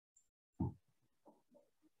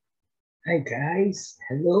Hi guys,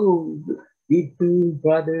 hello, good evening,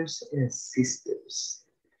 brothers and sisters.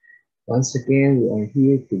 Once again, we are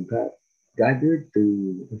here to gather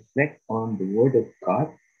to reflect on the Word of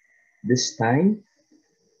God. This time,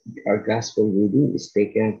 our Gospel reading is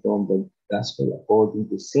taken from the Gospel according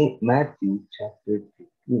to Saint Matthew chapter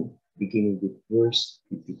 15, beginning with verse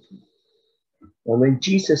 52. And when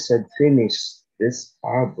Jesus had finished this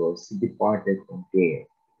parables, he departed from there.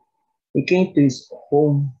 He came to his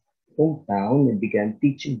hometown and began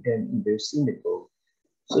teaching them in their synagogue,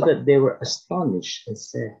 so that they were astonished and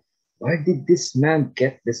said, "Where did this man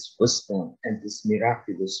get this wisdom and these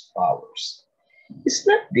miraculous powers? Is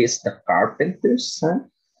not this the carpenter's son?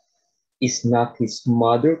 Is not his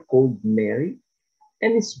mother called Mary,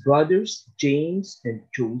 and his brothers James and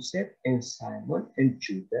Joseph and Simon and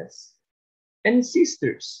Judas, and his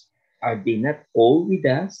sisters? Are they not all with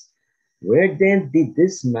us? Where then did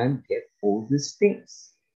this man get all these things?"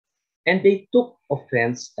 And they took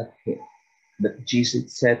offense at him. But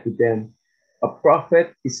Jesus said to them, "A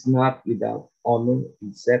prophet is not without honor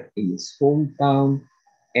except in his hometown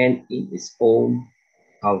and in his own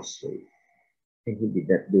household." And he did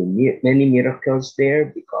not do many miracles there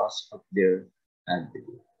because of their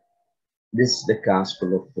unbelief. This is the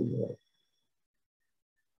gospel of the Lord.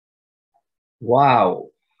 Wow!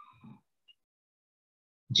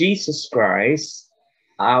 Jesus Christ,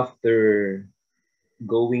 after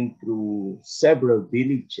going through several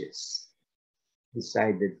villages,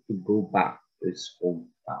 decided to go back to his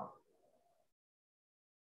hometown.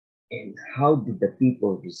 And how did the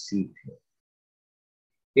people receive him?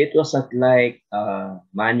 It was not like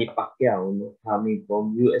Manny Pacquiao, no, coming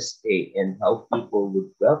from USA, and how people would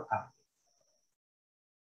welcome,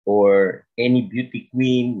 or any beauty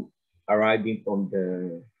queen arriving from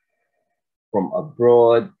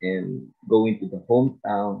abroad and going to the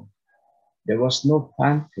hometown. There was no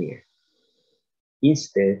fanfare.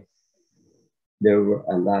 Instead, there were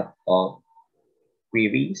a lot of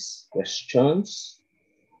queries, questions,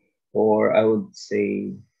 or I would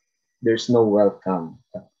say there's no welcome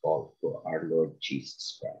at all for our Lord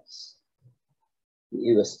Jesus Christ.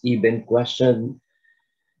 It was even questioned,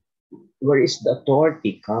 where is the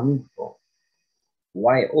authority coming from?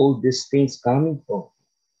 Why all these things coming from?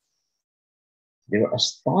 They were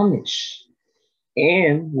astonished.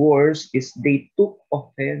 And worse is they took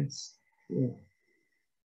offense. Yeah.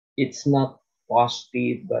 It's not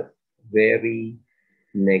positive, but very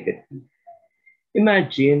negative.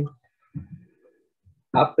 Imagine,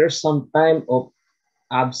 after some time of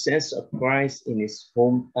absence of Christ in his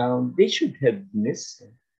hometown, they should have missed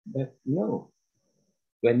him. But no,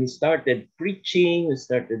 when he started preaching, he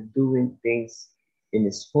started doing things in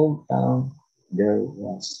his hometown, there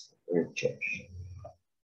was rejection.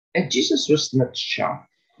 And Jesus was not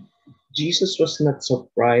shocked. Jesus was not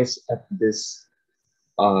surprised at this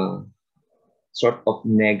uh, sort of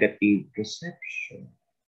negative reception,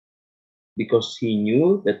 because he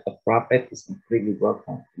knew that a prophet is not really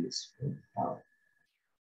welcome in his hometown.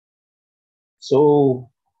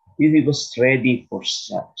 So he was ready for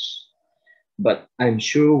such. But I'm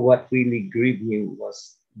sure what really grieved him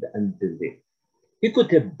was the unbelief. He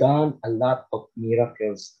could have done a lot of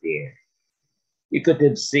miracles there. He could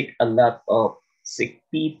have sick a lot of sick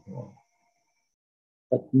people.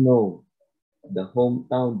 But no, the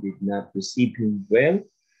hometown did not receive him well.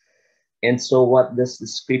 And so what does the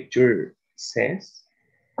scripture says?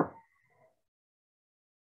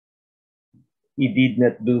 He did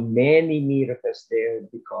not do many miracles there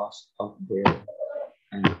because of their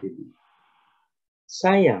unbelief.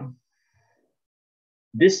 Sayang,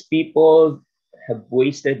 these people have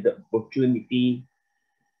wasted the opportunity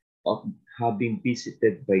of having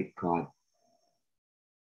visited by God.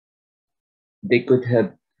 They could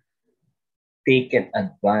have taken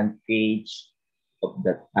advantage of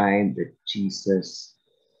the time that Jesus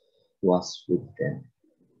was with them.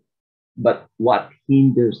 But what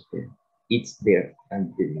hinders them? It's their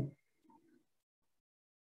unbelief.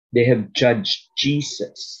 They have judged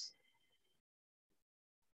Jesus.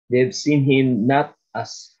 They have seen him not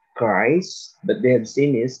as Christ, but they have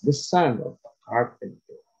seen him as the son of a carpenter.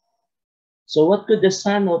 So what could the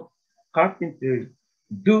son of carpenter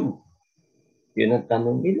do? Yun ang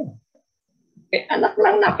tanong nila. Anak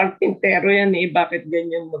lang na karpintero yan eh. Bakit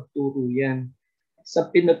ganyan magturo yan?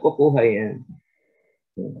 Sa pinagkukuha yan.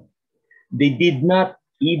 They did not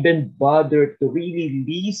even bother to really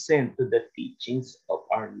listen to the teachings of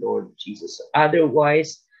our Lord Jesus.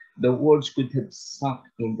 Otherwise, the words could have sunk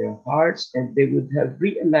in their hearts and they would have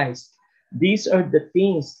realized these are the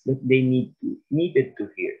things that they needed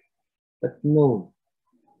to hear. But no,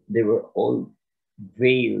 they were all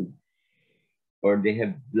veiled, or they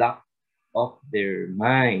have blocked of their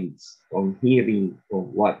minds from hearing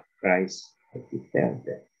of what Christ had to tell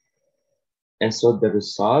them. And so the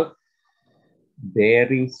result,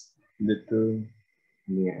 very little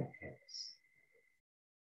miracles.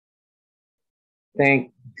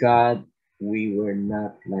 Thank God we were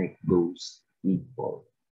not like those people.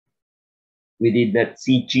 We did not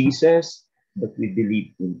see Jesus, but we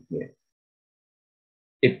believed in him.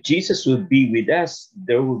 If Jesus would be with us,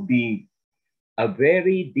 there would be a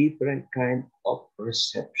very different kind of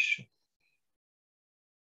reception.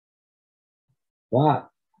 But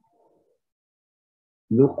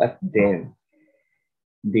look at them.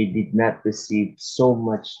 They did not receive so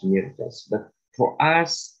much miracles. But for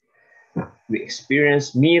us, we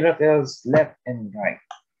experience miracles left and right.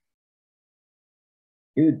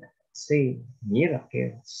 You'd say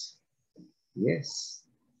miracles. Yes.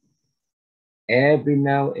 Every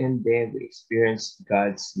now and then we experience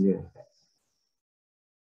God's miracle.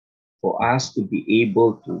 For us to be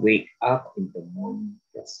able to wake up in the morning,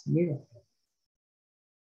 that's miracle.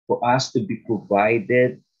 For us to be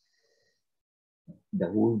provided the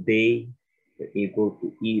whole day, we're able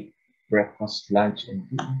to eat breakfast, lunch, and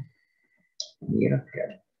dinner.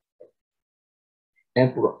 Miracle.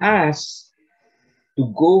 And for us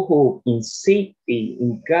to go home in safety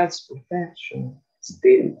in God's protection,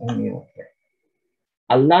 still a miracle.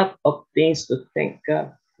 A lot of things to thank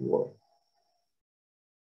God for.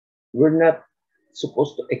 We're not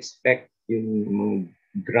supposed to expect yung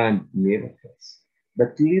grand miracles.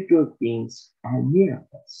 But little things are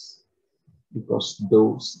miracles because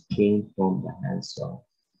those came from the hands of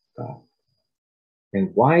God.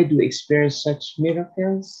 And why do we experience such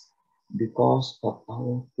miracles? Because of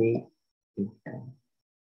our faith in Him.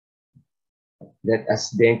 Let us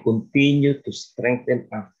then continue to strengthen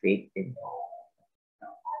our faith in Him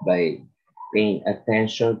by paying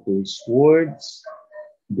attention to His words,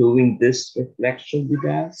 doing this reflection with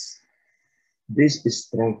us. This is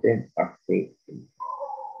strengthen our faith in Him.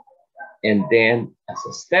 And then, as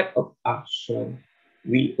a step of action,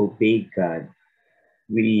 we obey God.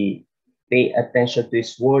 We pay attention to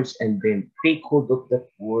His words and then take hold of that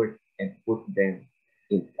word and put them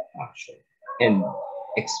into action. And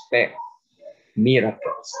expect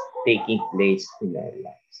miracles taking place in our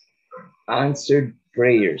lives. Answered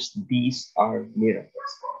prayers, these are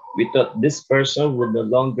miracles. We thought this person would no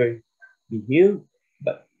longer be healed,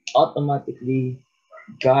 but automatically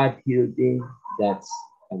God healed him. That's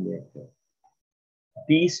a miracle.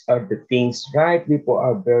 These are the things right before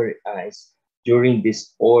our very eyes during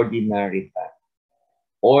this ordinary time.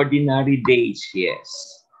 Ordinary days,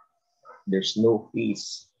 yes. There's no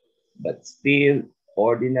feast, but still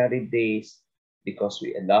ordinary days because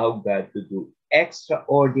we allow God to do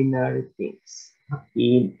extraordinary things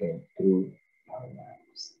in and through our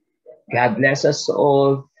lives. God bless us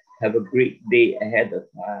all. Have a great day ahead of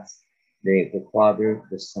us. The name of the Father,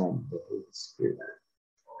 the Son, the Holy Spirit.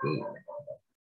 Amen.